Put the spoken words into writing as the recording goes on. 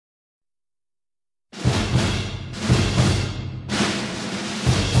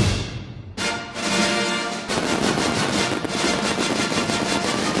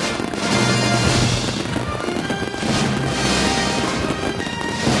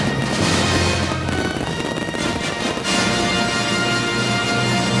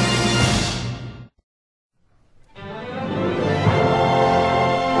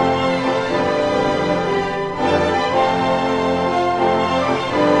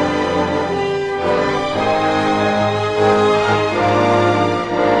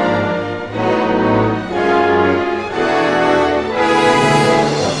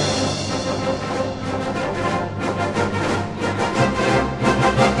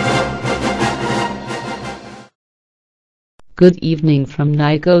Good evening from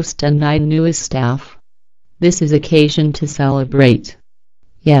Knight-Ghost and Knight-Nui staff. This is occasion to celebrate.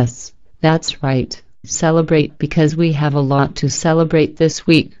 Yes, that's right, celebrate because we have a lot to celebrate this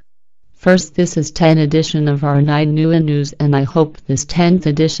week. First, this is 10th edition of our Knight-Nui News, and I hope this 10th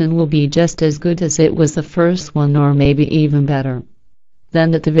edition will be just as good as it was the first one, or maybe even better.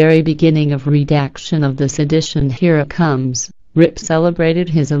 Then at the very beginning of redaction of this edition, here it comes. Rip celebrated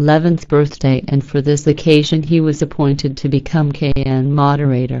his 11th birthday, and for this occasion he was appointed to become KN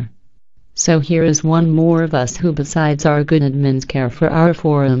moderator. So here is one more of us who, besides our good admins, care for our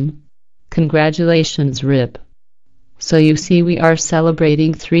forum. Congratulations, Rip. So you see, we are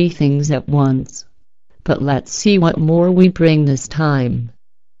celebrating 3 things at once. But let's see what more we bring this time.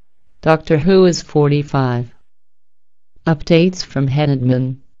 Doctor Who is 45. Updates from head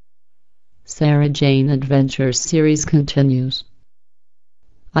admin. Sarah Jane Adventures series continues.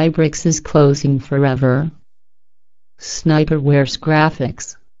 IBricks is closing forever. Sniperwares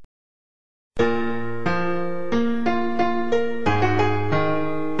graphics.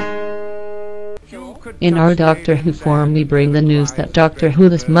 In our Doctor Who forum, we bring the news that Doctor Who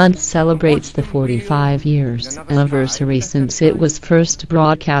this month celebrates the 45 years anniversary since it was first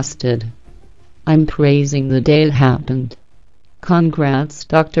broadcasted. I'm praising the day it happened. Congrats,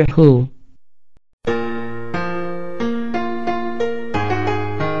 Doctor Who.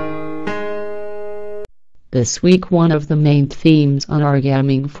 This week, one of the main themes on our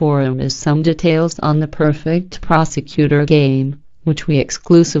gaming forum is some details on the Perfect Prosecutor game, which we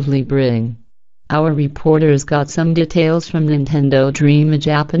exclusively bring. Our reporters got some details from Nintendo Dream, a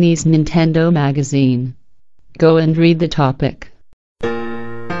Japanese Nintendo magazine. Go and read the topic.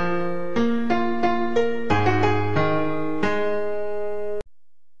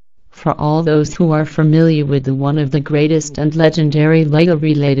 For all those who are familiar with one of the greatest and legendary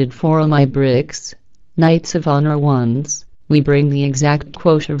LEGO-related forum IBricks, Knights of Honor Ones, we bring the exact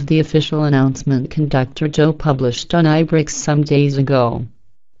quote of the official announcement conductor Joe published on IBricks some days ago.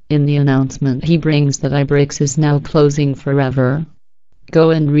 In the announcement he brings that IBricks is now closing forever.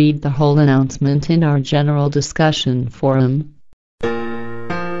 Go and read the whole announcement in our general discussion forum.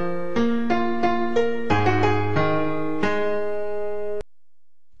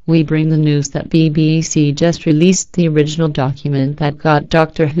 We bring the news that BBC just released the original document that got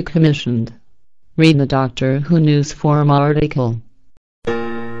Doctor Who commissioned. Read the Doctor Who News forum article.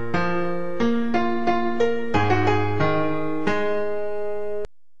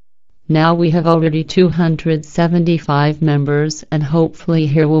 Now we have already 275 members, and hopefully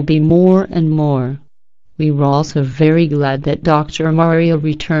here will be more and more. We were also very glad that Dr. Mario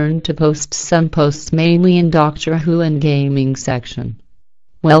returned to post some posts mainly in Doctor Who and gaming section.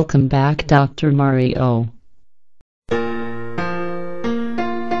 Welcome back, Dr. Mario.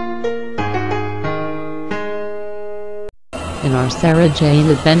 In our Sarah Jane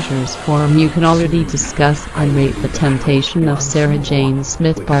Adventures forum, you can already discuss and rate The Temptation of Sarah Jane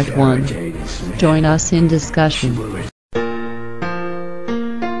Smith Part 1. Join us in discussion.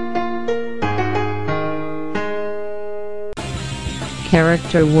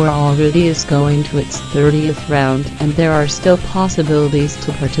 Character War already is going to its 30th round, and there are still possibilities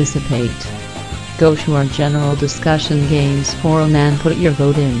to participate. Go to our general discussion games forum and put your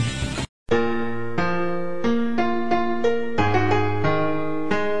vote in.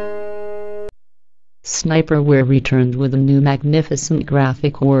 Sniperware returned with a new magnificent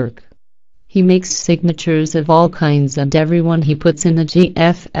graphic work. He makes signatures of all kinds, and everyone he puts in the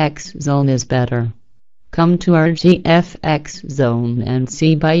GFX zone is better. Come to our GFX zone and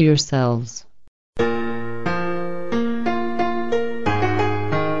see by yourselves.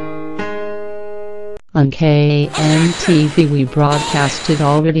 On KN-TV we broadcasted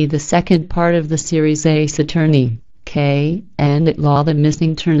already the second part of the series Ace Attorney, K&Law, the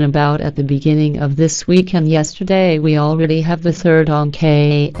missing turnabout at the beginning of this week, and yesterday we already have the third on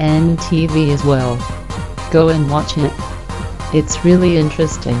KN-TV as well. Go and watch it. It's really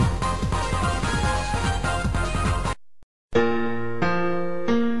interesting.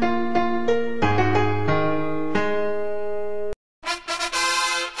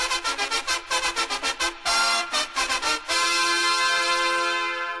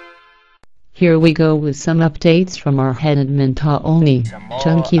 Here we go with some updates from our head admin Taoni.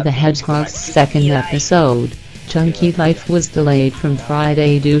 Chunky the Hedgehog's second episode, Chunky Life, was delayed from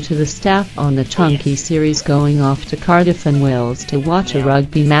Friday due to the staff on the Chunky series going off to Cardiff and Wales to watch a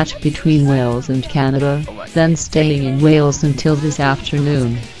rugby match between Wales and Canada, then staying in Wales until this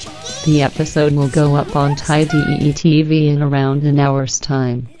afternoon. The episode will go up on Thai TV in around an hour's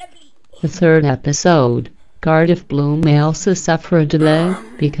time. The third episode, Cardiff Bloom may also suffer a delay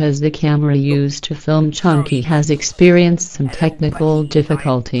because the camera used to film Chunky has experienced some technical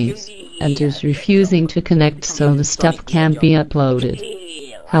difficulties and is refusing to connect, so the stuff can't be uploaded.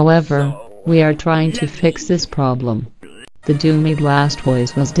 However, we are trying to fix this problem. The Doomy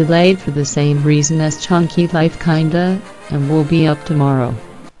Blastoise was delayed for the same reason as Chunky Life kinda, and will be up tomorrow.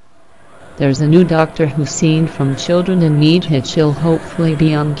 There's a new Doctor Who scene from Children in Need which will hopefully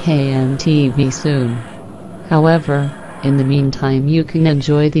be on KNTV soon. However, in the meantime you can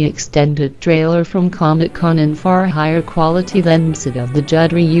enjoy the extended trailer from Comic-Con in far higher quality than most of the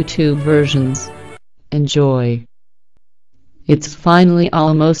Judry YouTube versions. Enjoy. It's finally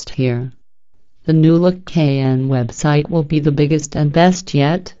almost here. The new look KN website will be the biggest and best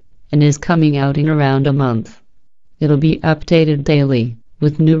yet, and is coming out in around a month. It'll be updated daily,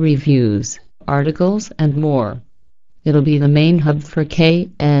 with new reviews, articles and more. It'll be the main hub for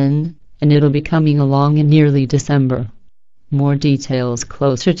KN, and it'll be coming along in nearly December. More details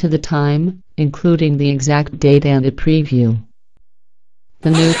closer to the time, including the exact date and a preview.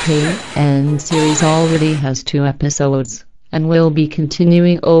 The new KN series already has 2 episodes, and will be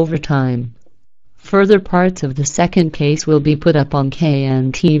continuing over time. Further parts of the second case will be put up on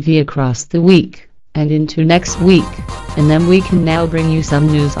KNTV across the week, and into next week, and then we can now bring you some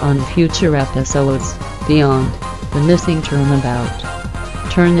news on future episodes, beyond the missing Turnabout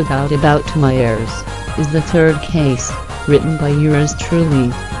about to my heirs, is the third case, written by yours truly,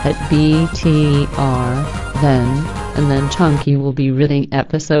 at BTR, then Chunky will be reading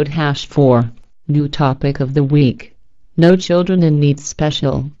episode #4, new topic of the week. No Children in Need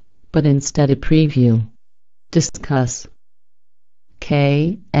special, but instead a preview. Discuss.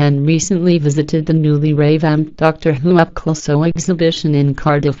 KN recently visited the newly revamped Doctor Who Up Close exhibition in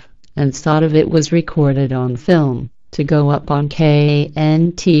Cardiff, and thought of it was recorded on film, to go up on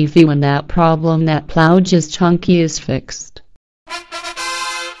KNTV when that problem that ploughs Chunky is fixed.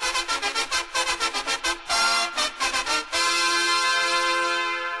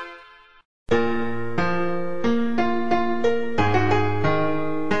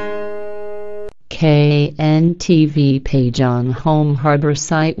 KNTV page on Home Harbour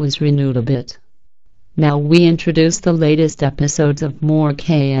site was renewed a bit. Now we introduce the latest episodes of more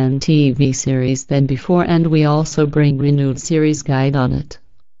KNTV series than before, and we also bring renewed series guide on it.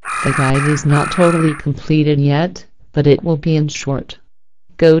 The guide is not totally completed yet, but it will be in short.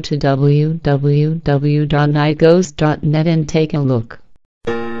 Go to www.nightghost.net and take a look.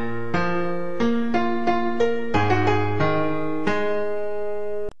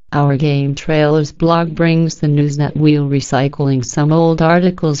 Our Game Trailers blog brings the news that we'll recycling some old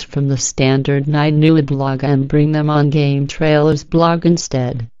articles from the standard Knight-Nui blog and bring them on Game Trailers blog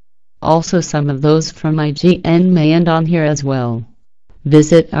instead. Also some of those from IGN may end on here as well.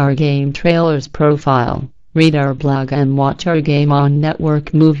 Visit our Game Trailers profile, read our blog and watch our Game On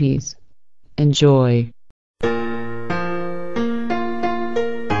Network movies. Enjoy.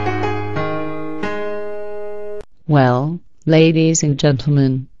 Well, ladies and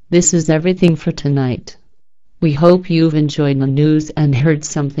gentlemen, this is everything for tonight. We hope you've enjoyed the news and heard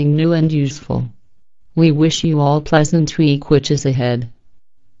something new and useful. We wish you all pleasant week which is ahead.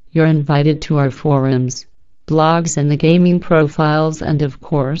 You're invited to our forums, blogs and the gaming profiles, and of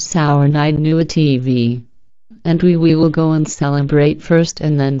course our Knight-Nui TV. And we will go and celebrate first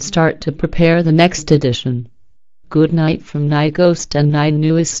and then start to prepare the next edition. Good night from Night Ghost and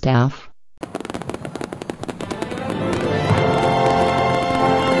Knight-Nui staff.